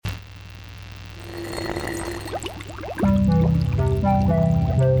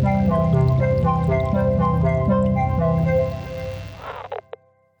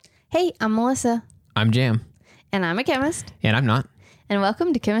I'm Melissa. I'm Jam. And I'm a chemist. And I'm not. And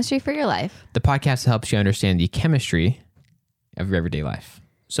welcome to Chemistry for Your Life. The podcast that helps you understand the chemistry of your everyday life.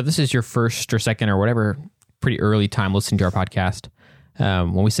 So if this is your first or second or whatever pretty early time listening to our podcast,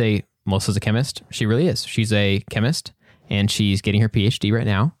 when we say Melissa's a chemist, she really is. She's a chemist and she's getting her PhD right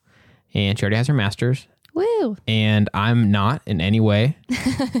now. And she already has her master's. Woo! And I'm not in any way.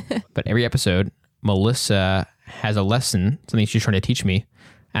 But every episode, Melissa has a lesson, something she's trying to teach me.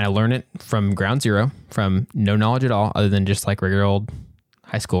 And I learn it from ground zero, from no knowledge at all, other than just like regular old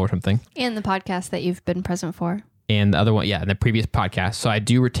high school or something. And the podcast that you've been present for. And the other one, the previous podcast. So I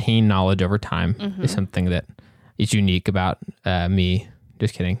do retain knowledge over time. Is something that is unique about me.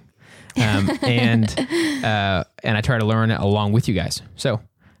 Just kidding. And I try to learn it along with you guys. So,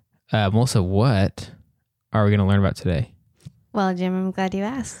 Melissa, what are we going to learn about today? Well, Jim, I'm glad you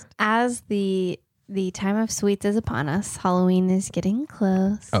asked. As the time of sweets is upon us, Halloween is getting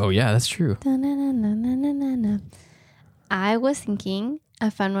close. Oh, yeah, that's true. I was thinking a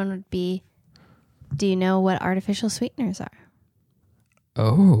fun one would be, do you know what artificial sweeteners are?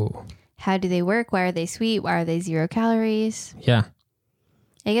 Oh. How do they work? Why are they sweet? Why are they 0 calories? Yeah.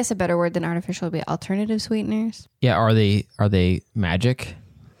 I guess a better word than artificial would be alternative sweeteners. Yeah, are they magic?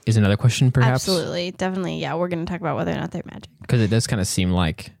 Is another question, perhaps? Absolutely. Definitely. Yeah, we're going to talk about whether or not they're magic. Because it does kind of seem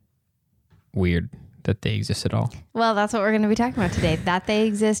like weird that they exist at all. Well, that's what we're going to be talking about today. That they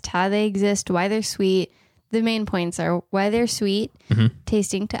exist, how they exist, why they're sweet. The main points are why they're sweet,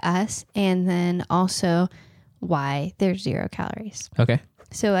 tasting to us, and then also why they're 0 calories. Okay.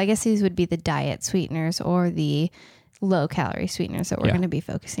 So I guess these would be the diet sweeteners or the low calorie sweeteners that we're going to be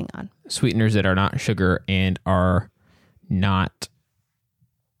focusing on. Sweeteners that are not sugar and are not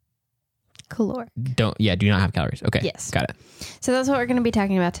caloric. Do not have calories. Okay. Yes. Got it. So that's what we're going to be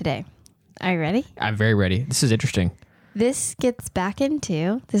talking about today. Are you ready? I'm very ready. This is interesting. This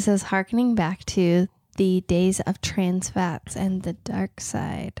is hearkening back to the days of trans fats and the dark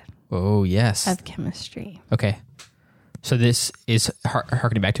side. Oh, yes. Of chemistry. Okay. So this is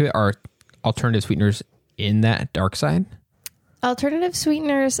hearkening back to it. Are alternative sweeteners in that dark side? Alternative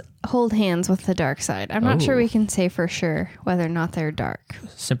sweeteners hold hands with the dark side. I'm not sure we can say for sure whether or not they're dark.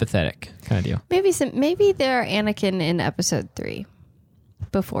 Sympathetic kind of deal. Maybe they're Anakin in episode 3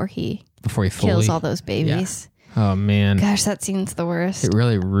 before he kills all those babies. Yeah. Oh, man. Gosh, that scene's the worst. It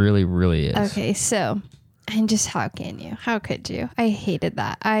really, really, really is. Okay, so, and just how can you? How could you? I hated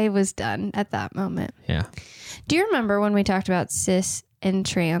that. I was done at that moment. Yeah. Do you remember when we talked about cis and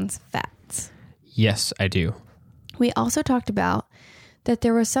trans fats? Yes, I do. We also talked about that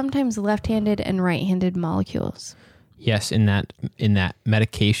there was sometimes left-handed and right-handed molecules. Yes, in that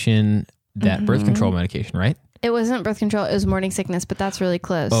medication, that birth control medication, right? It wasn't birth control, it was morning sickness, but that's really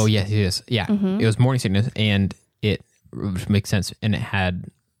close. Oh, yes, it is. Yeah, It was morning sickness, and it makes sense. And it had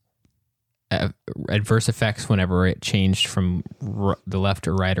adverse effects whenever it changed from the left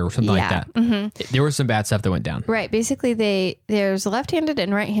or right or something like that. There was some bad stuff that went down. Right. Basically, there's left-handed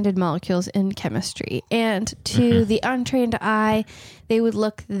and right-handed molecules in chemistry. And to the untrained eye, they would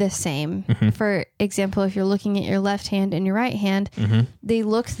look the same. For example, if you're looking at your left hand and your right hand, they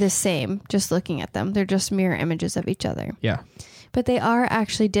look the same just looking at them. They're just mirror images of each other. Yeah. But they are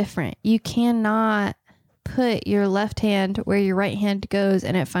actually different. You cannot put your left hand where your right hand goes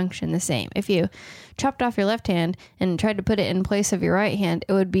and it function the same. If you chopped off your left hand and tried to put it in place of your right hand,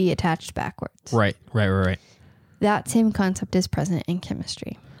 it would be attached backwards. Right. That same concept is present in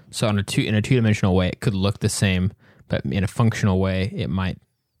chemistry. So in a two-dimensional way, it could look the same, but in a functional way, it might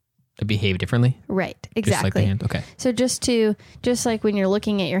behave differently. Right. Exactly. Just like the hand. Okay. So just like when you're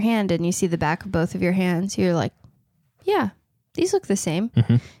looking at your hand and you see the back of both of your hands, you're like, yeah, these look the same,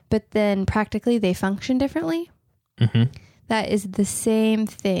 but then practically they function differently. That is the same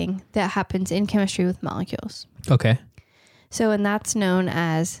thing that happens in chemistry with molecules. Okay. So, and that's known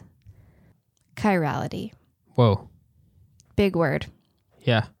as chirality. Whoa. Big word.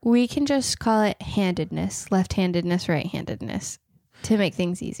 Yeah. We can just call it handedness, left-handedness, right-handedness to make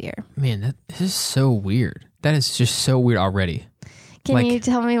things easier. Man, this is so weird. That is just so weird already. Can you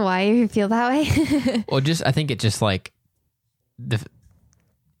tell me why you feel that way? Well, I think it just like,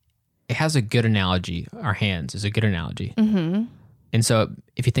 it has a good analogy. Our hands is a good analogy. And so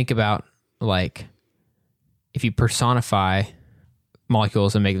if you think about like, if you personify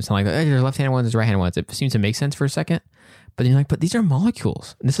molecules and make them sound like, hey, there's left-handed ones, there's right-handed ones, it seems to make sense for a second. But then you're like, but these are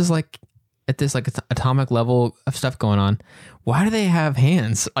molecules. And this is like at this like atomic level of stuff going on. Why do they have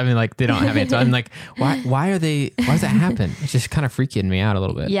hands? I mean, like they don't have hands. So I'm like, why does that happen? It's just kind of freaking me out a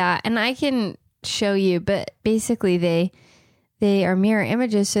little bit. Yeah. And I can show you, but basically they are mirror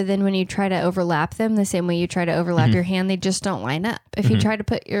images. So then when you try to overlap them the same way you try to overlap your hand, they just don't line up. If you try to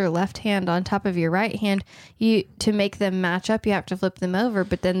put your left hand on top of your right hand, to make them match up, you have to flip them over.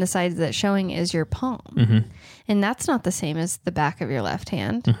 But then the side that's showing is your palm. And that's not the same as the back of your left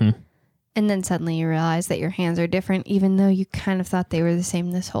hand. And then suddenly you realize that your hands are different, even though you kind of thought they were the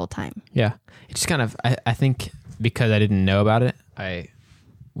same this whole time. Yeah. It just kind of, I think because I didn't know about it, I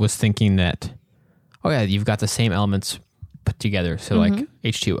was thinking that, oh yeah, you've got the same elements put together. So like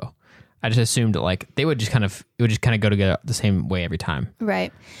H2O. I just assumed that like they would just kind of, it would just kind of go together the same way every time.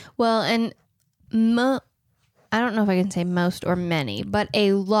 Right. Well, and I don't know if I can say most or many, but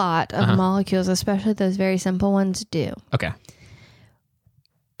a lot of molecules, especially those very simple ones, do. Okay.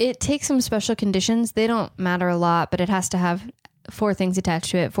 It takes some special conditions. They don't matter a lot, but it has to have 4 things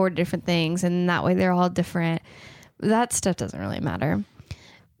attached to it, 4 different things, and that way they're all different. That stuff doesn't really matter.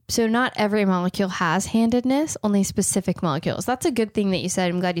 So not every molecule has handedness, only specific molecules. That's a good thing that you said.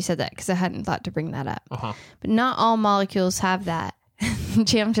 I'm glad you said that because I hadn't thought to bring that up. But not all molecules have that.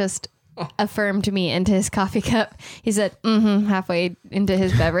 Jam just affirmed me into his coffee cup. He said, halfway into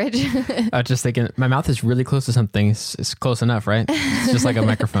his beverage. I was just thinking, my mouth is really close to something. It's close enough, right? It's just like a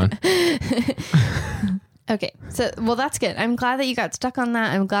microphone. Okay. So, well, that's good. I'm glad that you got stuck on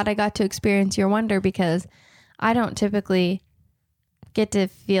that. I'm glad I got to experience your wonder because I don't typically get to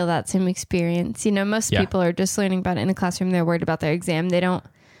feel that same experience. You know, most people are just learning about it in a classroom. They're worried about their exam. They don't,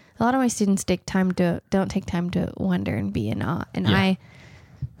 a lot of my students don't take time to wonder and be in awe. And I,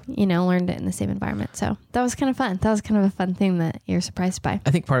 learned it in the same environment. So that was kind of fun. That was kind of a fun thing that you're surprised by.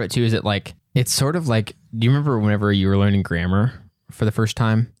 I think part of it too is that like, it's sort of like, do you remember whenever you were learning grammar for the first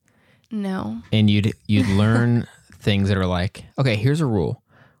time? No. And you'd learn things that are like, okay, here's a rule.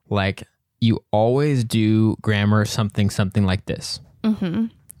 Like you always do grammar something like this.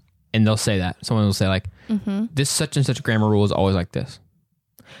 And they'll say that. Someone will say like, this such and such grammar rule is always like this.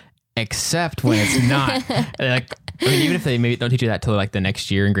 Except when it's not. Like, I mean, even if they maybe don't teach you that till like the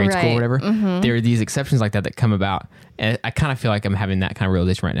next year in grade school or whatever, there are these exceptions like that come about. And I kind of feel like I'm having that kind of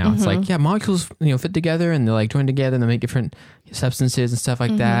realization right now. It's like, yeah, molecules, fit together and they like join together and they make different substances and stuff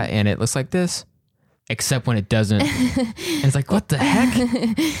like that. And it looks like this, except when it doesn't. And it's like, what the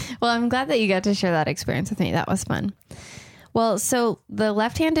heck? Well, I'm glad that you got to share that experience with me. That was fun. Well, so the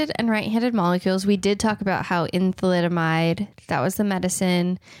left-handed and right-handed molecules, we did talk about how thalidomide, that was the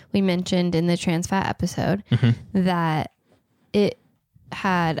medicine we mentioned in the trans fat episode, that it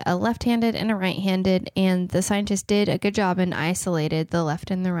had a left-handed and a right-handed, and the scientists did a good job and isolated the left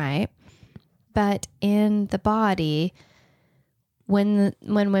and the right. But in the body, when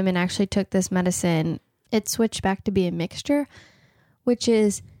women actually took this medicine, it switched back to be a mixture, which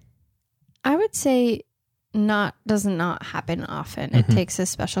is, I would say, does not happen often. It takes a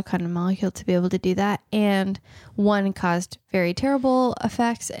special kind of molecule to be able to do that. And one caused very terrible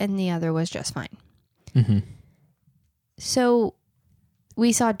effects and the other was just fine. So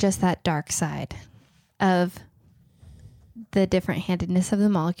we saw just that dark side of the different handedness of the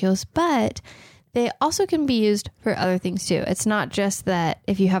molecules, but they also can be used for other things too. It's not just that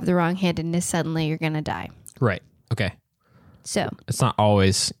if you have the wrong handedness, suddenly you're going to die. Right. Okay. So it's not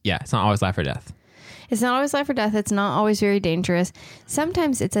always life or death. It's not always life or death. It's not always very dangerous.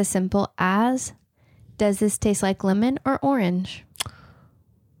 Sometimes it's as simple as, does this taste like lemon or orange?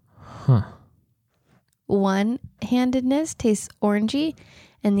 One-handedness tastes orangey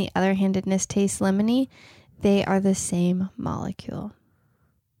and the other handedness tastes lemony. They are the same molecule.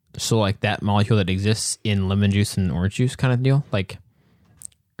 So like that molecule that exists in lemon juice and orange juice kind of deal? Like,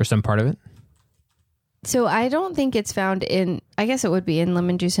 or some part of it? So I don't think it's found I guess it would be in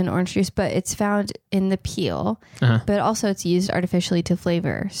lemon juice and orange juice, but it's found in the peel, but also it's used artificially to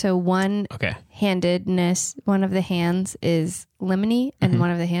flavor. So one-handedness, one of the hands is lemony and one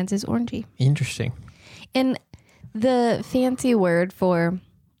of the hands is orangey. Interesting. And the fancy word for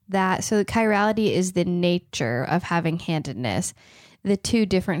that, so the chirality is the nature of having handedness. The two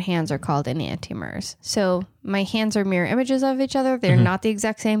different hands are called enantiomers. So my hands are mirror images of each other. They're not the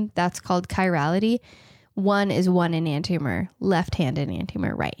exact same. That's called chirality. One is one enantiomer, left hand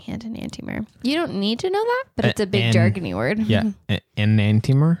enantiomer, right hand enantiomer. You don't need to know that, but it's a big jargony word. Yeah.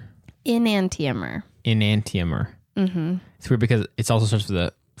 Enantiomer? Enantiomer. Enantiomer. It's weird because it's also starts with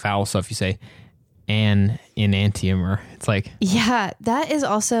a vowel. So if you say an enantiomer, it's like... Yeah, that is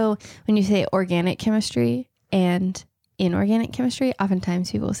also when you say organic chemistry and inorganic chemistry.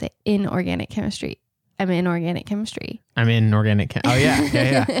 Oftentimes people say inorganic chemistry. I'm in organic chemistry. I'm in organic Oh,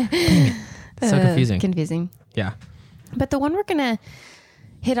 yeah. So confusing. Yeah. But the one we're going to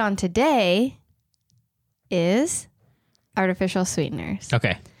hit on today is artificial sweeteners.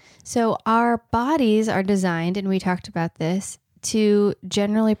 Okay. So our bodies are designed, and we talked about this, to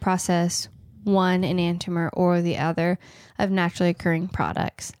generally process one enantiomer or the other of naturally occurring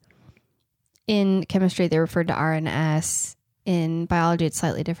products. In chemistry, they're referred to R and S. In biology, it's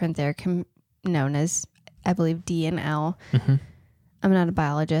slightly different. They're known as, I believe, D and L. Mm-hmm. I'm not a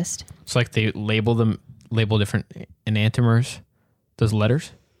biologist. It's like they label different enantiomers, those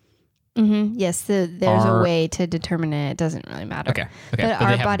letters? Mm-hmm. Yes, there's a way to determine it. It doesn't really matter. Okay. But they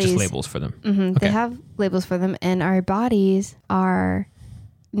have just labels for them. Mm-hmm, okay. They have labels for them, and our bodies are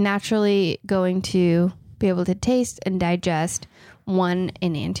naturally going to be able to taste and digest one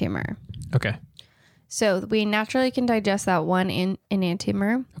enantiomer. Okay. So we naturally can digest that one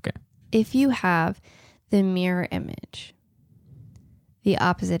enantiomer. Okay. If you have the mirror image, the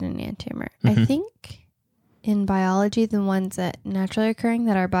opposite enantiomer. Mm-hmm. I think in biology, the ones that naturally occurring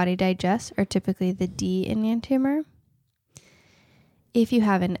that our body digests are typically the D enantiomer. If you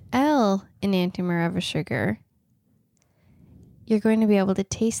have an L enantiomer of a sugar, you're going to be able to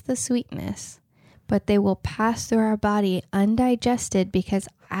taste the sweetness, but they will pass through our body undigested because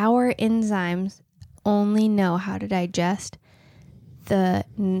our enzymes only know how to digest the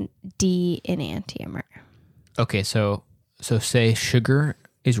D enantiomer. Okay, so say sugar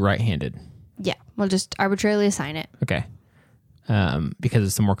is right-handed. Yeah, we'll just arbitrarily assign it. Okay. Because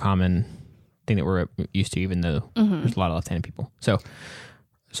it's the more common thing that we're used to, even though there's a lot of left-handed people. So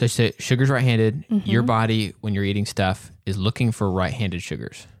say sugar's right-handed. Mm-hmm. Your body, when you're eating stuff, is looking for right-handed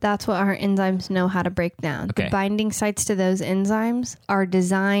sugars. That's what our enzymes know how to break down. Okay. The binding sites to those enzymes are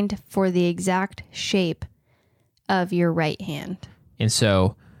designed for the exact shape of your right hand. And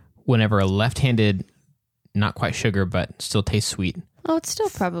so whenever a left-handed, not quite sugar, but still tastes sweet. Oh, it's still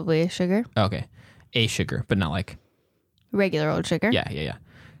probably a sugar. Okay. A sugar, but not like... regular old sugar. Yeah.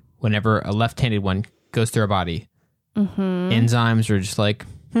 Whenever a left-handed one goes through our body, enzymes are just like...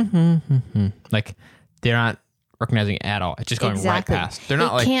 like, they're not recognizing it at all. It's just going right past. They're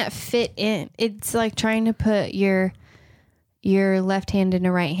not it can't fit in. It's like trying to put your left hand in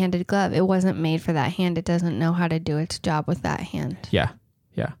a right-handed glove. It wasn't made for that hand. It doesn't know how to do its job with that hand. Yeah.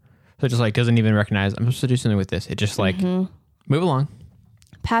 So it just like doesn't even recognize, I'm supposed to do something with this. It just like, move along.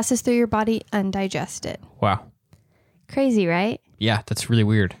 Passes through your body undigested. Wow. Crazy, right? Yeah, that's really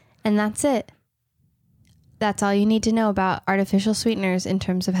weird. And that's it. That's all you need to know about artificial sweeteners in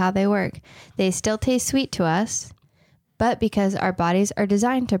terms of how they work. They still taste sweet to us, but because our bodies are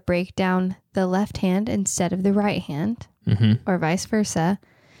designed to break down the left hand instead of the right hand, or vice versa,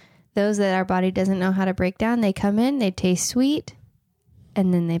 those that our body doesn't know how to break down, they come in, they taste sweet,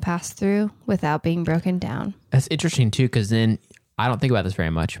 and then they pass through without being broken down. That's interesting too, because then I don't think about this very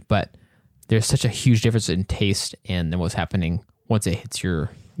much, but there's such a huge difference in taste and then what's happening once it hits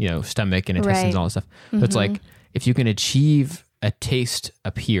your stomach and intestines and all that stuff. So it's like if you can achieve a taste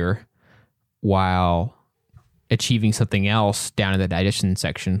up here while achieving something else down in the digestion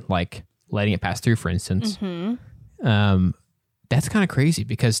section, like letting it pass through, for instance, that's kind of crazy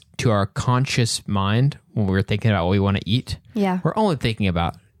because to our conscious mind, when we're thinking about what we want to eat, we're only thinking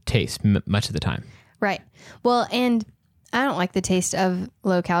about taste much of the time. Right. Well, and I don't like the taste of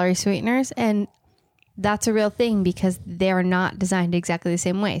low-calorie sweeteners, and that's a real thing because they're not designed exactly the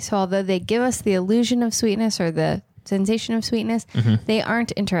same way. So although they give us the illusion of sweetness or the sensation of sweetness, they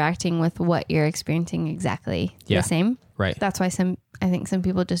aren't interacting with what you're experiencing exactly the same. Right. That's why I think some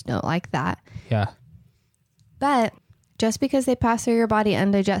people just don't like that. Yeah. But just because they pass through your body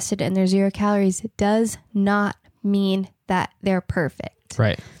undigested and they're 0 calories does not mean that they're perfect.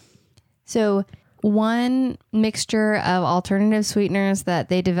 Right. So one mixture of alternative sweeteners that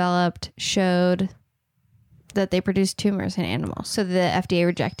they developed showed that they produced tumors in animals. So the FDA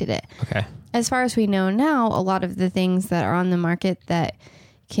rejected it. Okay. As far as we know now, a lot of the things that are on the market that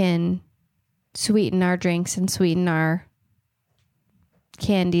can sweeten our drinks and sweeten our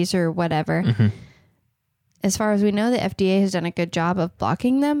candies or whatever, as far as we know, the FDA has done a good job of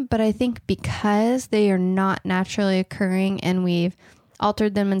blocking them. But I think because they are not naturally occurring and we've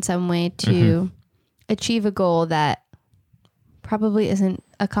altered them in some way to achieve a goal that probably isn't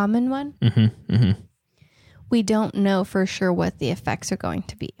a common one, we don't know for sure what the effects are going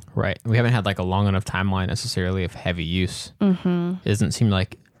to be. Right. We haven't had like a long enough timeline necessarily of heavy use. It doesn't seem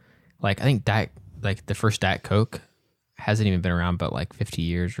like I think the first Diet Coke hasn't even been around but like 50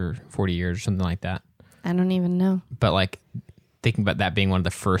 years or 40 years or something like that. I don't even know. But like thinking about that being one of the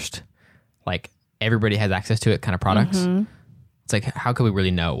first, like everybody has access to it kind of products. It's like, how could we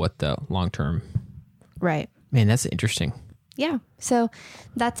really know what the long-term... Right. Man, that's interesting. Yeah. So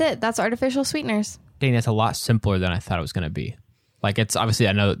that's it. That's artificial sweeteners. Dang, that's a lot simpler than I thought it was going to be. Like it's obviously,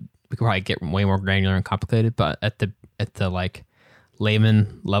 I know we could probably get way more granular and complicated, but at the like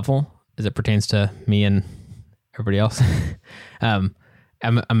layman level, as it pertains to me and everybody else. I'm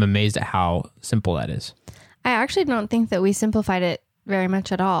amazed at how simple that is. I actually don't think that we simplified it very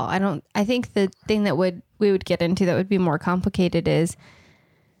much at all. I think the thing that we would get into that would be more complicated is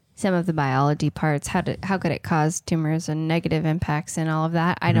some of the biology parts. How could it cause tumors and negative impacts and all of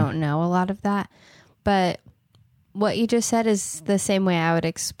that? I don't know a lot of that. But what you just said is the same way I would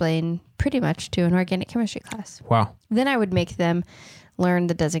explain pretty much to an organic chemistry class. Wow. Then I would make them learn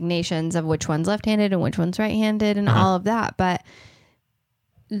the designations of which one's left-handed and which one's right-handed and all of that. But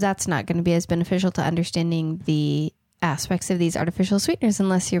that's not going to be as beneficial to understanding the aspects of these artificial sweeteners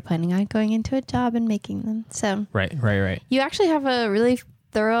unless you're planning on going into a job and making them. So Right. you actually have a really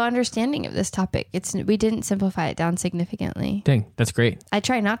thorough understanding of this topic. We didn't simplify it down significantly. Dang, that's great. I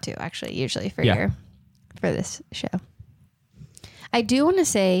try not to actually usually for this show. I do want to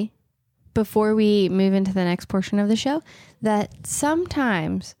say before we move into the next portion of the show that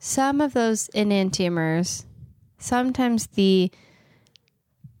sometimes some of those enantiomers, sometimes the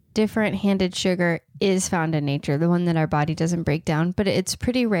different handed sugar is found in nature, the one that our body doesn't break down, but it's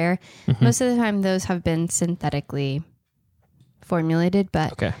pretty rare. Most of the time those have been synthetically formulated,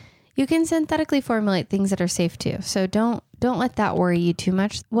 but you can synthetically formulate things that are safe too. So don't let that worry you too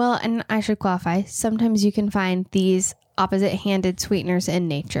much. Well, and I should qualify, sometimes you can find these opposite handed sweeteners in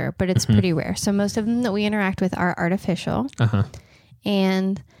nature, but it's pretty rare. So most of them that we interact with are artificial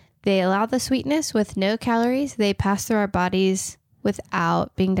and they allow the sweetness with no calories. They pass through our bodies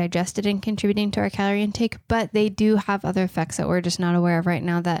without being digested and contributing to our calorie intake, but they do have other effects that we're just not aware of right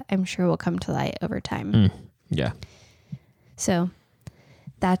now that I'm sure will come to light over time. Yeah. So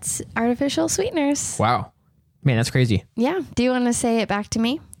that's artificial sweeteners. Wow. Man, that's crazy. Yeah. Do you want to say it back to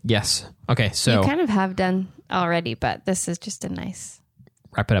me? Yes. Okay, so You kind of have done already, but this is just a nice...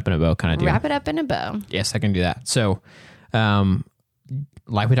 wrap it up in a bow kind of deal. Wrap it up in a bow. Yes, I can do that. So,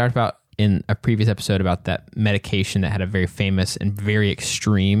 like we talked about in a previous episode about that medication that had a very famous and very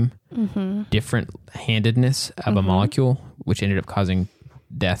extreme different handedness of a molecule, which ended up causing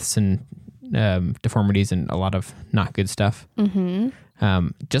deaths and deformities and a lot of not good stuff.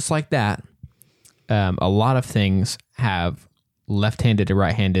 Just like that, a lot of things have left-handed to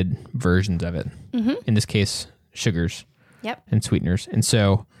right-handed versions of it. In this case, sugars and sweeteners. And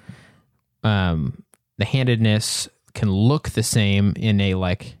so the handedness can look the same in a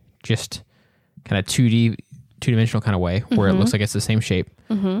like just kind of two-dimensional kind of way where it looks like it's the same shape,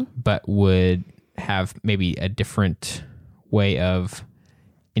 but would have maybe a different way of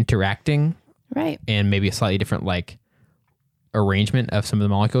interacting. Right. And maybe a slightly different like arrangement of some of the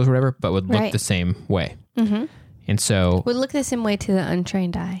molecules or whatever, but would look the same way. And so... would look the same way to the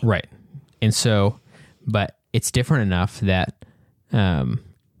untrained eye. Right. And so, but it's different enough that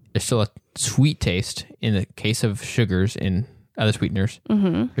there's still a sweet taste in the case of sugars and other sweeteners.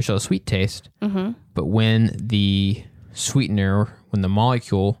 There's still a sweet taste. But when the sweetener, when the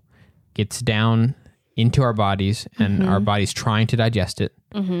molecule gets down into our bodies and our body's trying to digest it,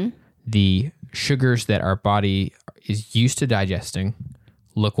 the sugars that our body is used to digesting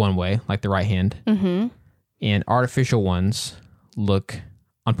look one way, like the right hand, and artificial ones look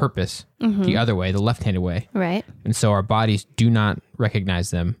on purpose the other way, the left-handed way. Right. And so our bodies do not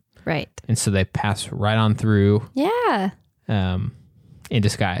recognize them. Right. And so they pass right on through. Yeah. In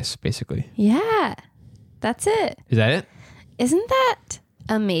disguise, basically. Yeah. That's it. Is that it? Isn't that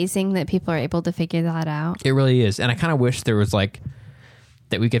amazing that people are able to figure that out? It really is. And I kind of wish there was like,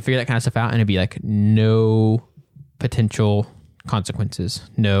 that we could figure that kind of stuff out and it'd be like no potential consequences,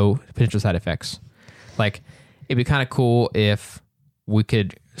 no potential side effects. Like, it'd be kind of cool if we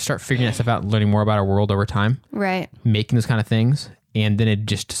could start figuring that stuff out and learning more about our world over time. Right. Making those kind of things. And then it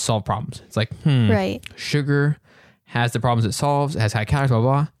just solve problems. It's like, right. Sugar has the problems it solves. It has high calories, blah,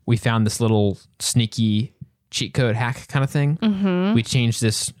 blah, blah. We found this little sneaky cheat code hack kind of thing. We changed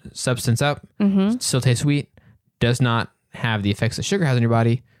this substance up. Still tastes sweet. Does not have the effects that sugar has on your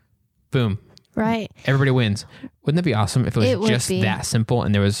body. Boom. Right. Everybody wins. Wouldn't that be awesome if it was just that simple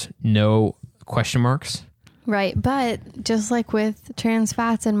and there was no question marks? Right. But just like with trans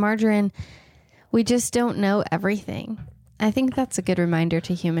fats and margarine, we just don't know everything. I think that's a good reminder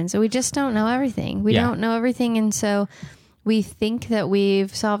to humans. We just don't know everything. We don't know everything. And so we think that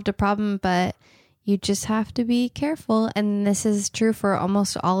we've solved a problem, but you just have to be careful. And this is true for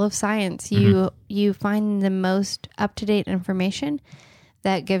almost all of science. You find the most up-to-date information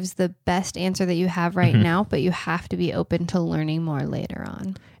that gives the best answer that you have right now, but you have to be open to learning more later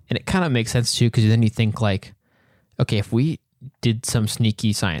on. And it kind of makes sense too, because then you think like, okay, if we did some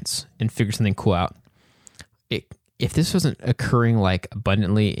sneaky science and figured something cool out, if this wasn't occurring like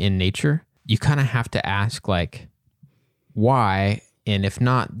abundantly in nature, you kind of have to ask like, why? And if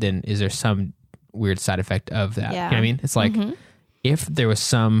not, then is there some weird side effect of that. Yeah. You know what I mean? It's like if there was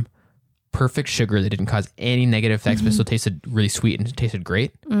some perfect sugar that didn't cause any negative effects, but still tasted really sweet and tasted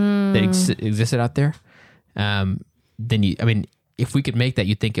great that existed out there, then if we could make that,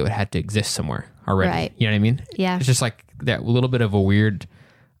 you'd think it would have to exist somewhere already. Right. You know what I mean? Yeah. It's just like that little bit of a weird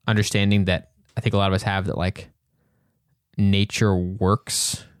understanding that I think a lot of us have, that like nature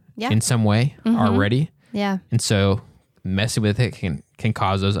works in some way already. Yeah. And so messing with it can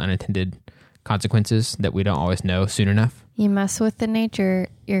cause those unintended consequences that we don't always know soon enough. You mess with the nature,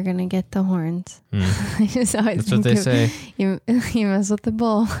 you're going to get the horns. That's what they say. You mess with the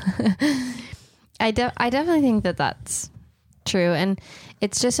bull. I definitely think that that's true. And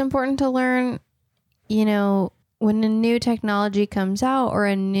it's just important to learn, you know, when a new technology comes out or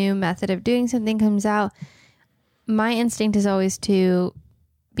a new method of doing something comes out, my instinct is always to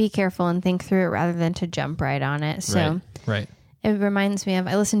be careful and think through it rather than to jump right on it. So right. It reminds me of,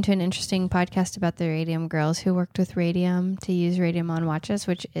 I listened to an interesting podcast about the radium girls who worked with radium to use radium on watches,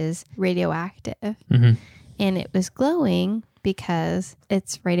 which is radioactive. And it was glowing because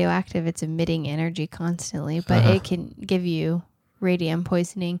it's radioactive. It's emitting energy constantly, but it can give you radium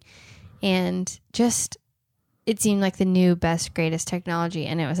poisoning. And just, it seemed like the new, best, greatest technology,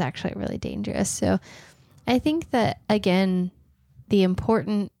 and it was actually really dangerous. So I think that, again, the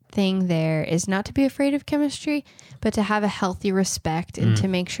important thing there is not to be afraid of chemistry, but to have a healthy respect and to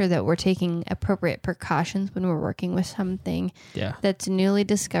make sure that we're taking appropriate precautions when we're working with something that's newly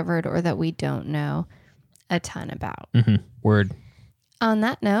discovered or that we don't know a ton about. Word. On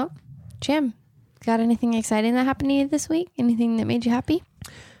that note, Jim, got anything exciting that happened to you this week? Anything that made you happy?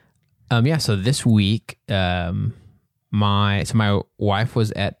 So this week, my wife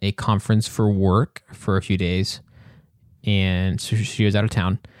was at a conference for work for a few days, and so she was out of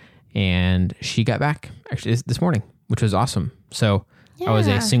town, and she got back actually this morning, which was awesome. So I was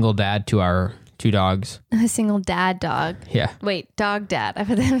a single dad to our 2 dogs. A single dad dog. Yeah. Wait, dog dad. I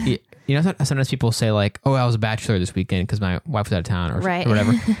put that. You know, sometimes people say like, "Oh, I was a bachelor this weekend because my wife was out of town," or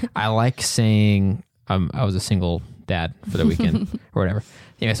whatever. I like saying I was a single dad for the weekend or whatever.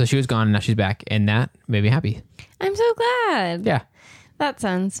 Anyway, so she was gone and now she's back, and that made me happy. I'm so glad. Yeah. That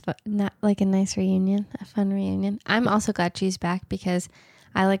sounds not like a nice reunion, a fun reunion. I'm also glad she's back because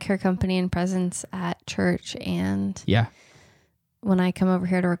I like her company and presence at church. And when I come over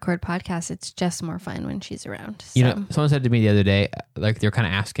here to record podcasts, it's just more fun when she's around. So. You know, someone said to me the other day, like they were kind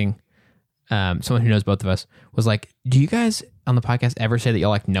of asking, someone who knows both of us was like, do you guys on the podcast ever say that y'all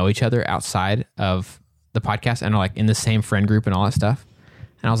like know each other outside of the podcast and are like in the same friend group and all that stuff?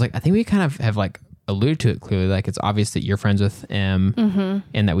 And I was like, I think we kind of have like alluded to it clearly. Like it's obvious that you're friends with M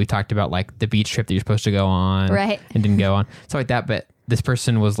and that we've talked about like the beach trip that you're supposed to go on and didn't go on. Stuff like that. But this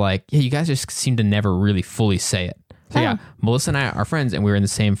person was like, yeah, you guys just seem to never really fully say it. So Melissa and I are friends and we were in the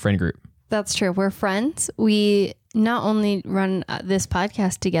same friend group. That's true. We're friends. We not only run this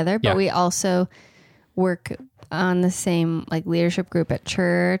podcast together, but we also work on the same like leadership group at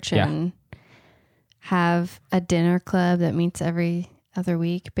church and have a dinner club that meets every other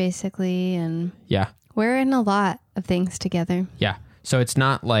week basically. And we're in a lot of things together. Yeah. So it's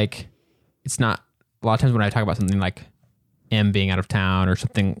not a lot of times when I talk about something like M being out of town or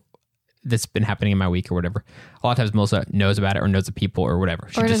something that's been happening in my week or whatever, a lot of times Melissa knows about it or knows the people or whatever.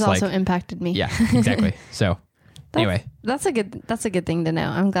 She or it just has also impacted me. Yeah, exactly. So anyway, that's a good thing to know.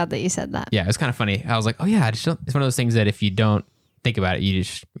 I'm glad that you said that. Yeah, it's kind of funny. I was like, oh yeah, it's one of those things that if you don't think about it, you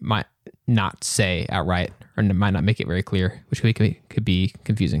just might not say outright or might not make it very clear, which could be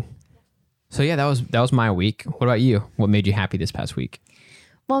confusing. So yeah, that was my week. What about you? What made you happy this past week?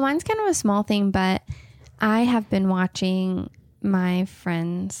 Well, mine's kind of a small thing, but I have been watching my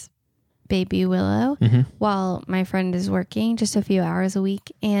friend's baby Willow while my friend is working just a few hours a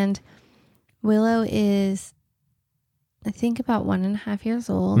week. And Willow is, I think, about 1.5 years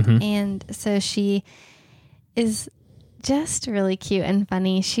old. And so she is just really cute and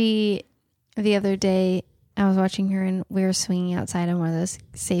funny. The other day, I was watching her and we were swinging outside on one of those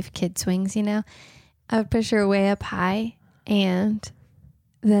safe kid swings, you know. I would push her way up high and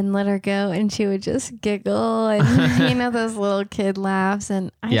then let her go and she would just giggle and, you know, those little kid laughs.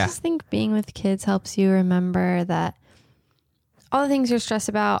 And I just think being with kids helps you remember that all the things you're stressed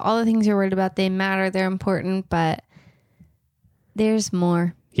about, all the things you're worried about, they matter, they're important, but there's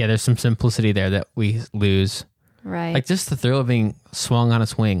more. Yeah, there's some simplicity there that we lose. Right. Like just the thrill of being swung on a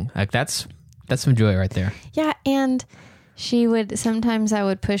swing. Like that's some joy right there. Yeah. And sometimes I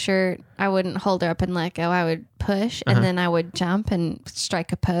would push her. I wouldn't hold her up and let go. I would push and then I would jump and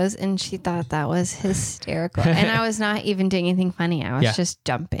strike a pose. And she thought that was hysterical. And I was not even doing anything funny. I was just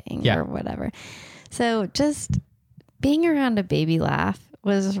jumping or whatever. So just being around a baby laugh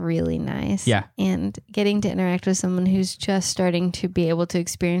was really nice. Yeah. And getting to interact with someone who's just starting to be able to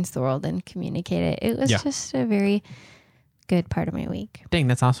experience the world and communicate it. It was just a very good part of my week. Dang,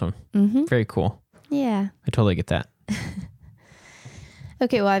 that's awesome. Mm-hmm. Very cool. Yeah. I totally get that.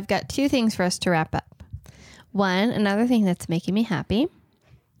 Okay, well, I've got 2 things for us to wrap up. One, another thing that's making me happy.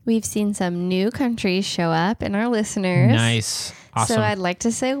 We've seen some new countries show up in our listeners. Nice. Awesome. So I'd like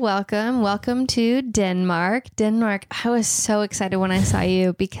to say welcome. Welcome to Denmark. Denmark, I was so excited when I saw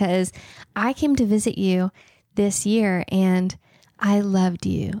you because I came to visit you this year and I loved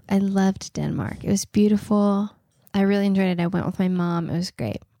you. I loved Denmark. It was beautiful. I really enjoyed it. I went with my mom. It was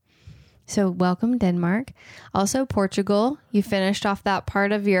great. So welcome, Denmark. Also, Portugal. You finished off that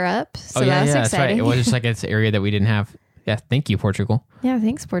part of Europe. So that was exciting. That's right. It was just like it's an area that we didn't have. Yeah, thank you, Portugal. Yeah,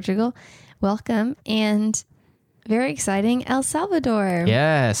 thanks, Portugal. Welcome. And very exciting, El Salvador.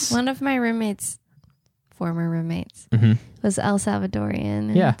 Yes. One of my roommates, former roommates, was El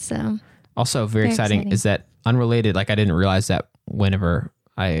Salvadorian. Yeah. So also very exciting is that unrelated, like I didn't realize that whenever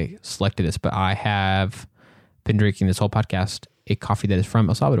I selected this, but I have been drinking this whole podcast a coffee that is from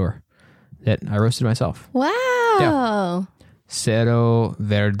El Salvador that I roasted myself. Wow. Yeah. Cero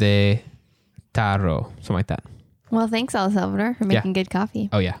Verde Taro, something like that. Well, thanks, El Salvador, for making good coffee.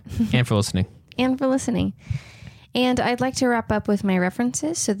 Oh, yeah. And for listening. And I'd like to wrap up with my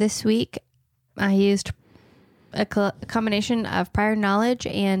references. So this week, I used a combination of prior knowledge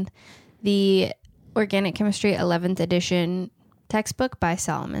and the Organic Chemistry 11th edition textbook by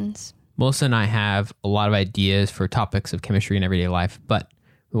Solomons. Melissa and I have a lot of ideas for topics of chemistry in everyday life, but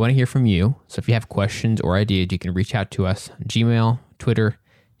we want to hear from you. So if you have questions or ideas, you can reach out to us on Gmail, Twitter,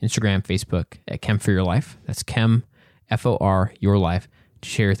 Instagram, Facebook at Chem for Your Life. That's Chem, F-O-R, Your Life, to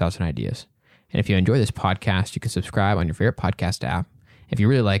share your thoughts and ideas. And if you enjoy this podcast, you can subscribe on your favorite podcast app. If you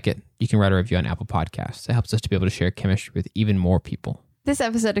really like it, you can write a review on Apple Podcasts. That helps us to be able to share chemistry with even more people. This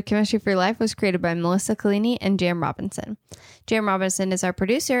episode of Chemistry for Your Life was created by Melissa Collini and Jam Robinson. Jam Robinson is our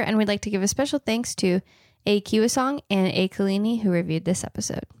producer, and we'd like to give a special thanks to A. Kiwasong and A. Collini, who reviewed this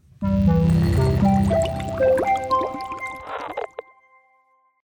episode.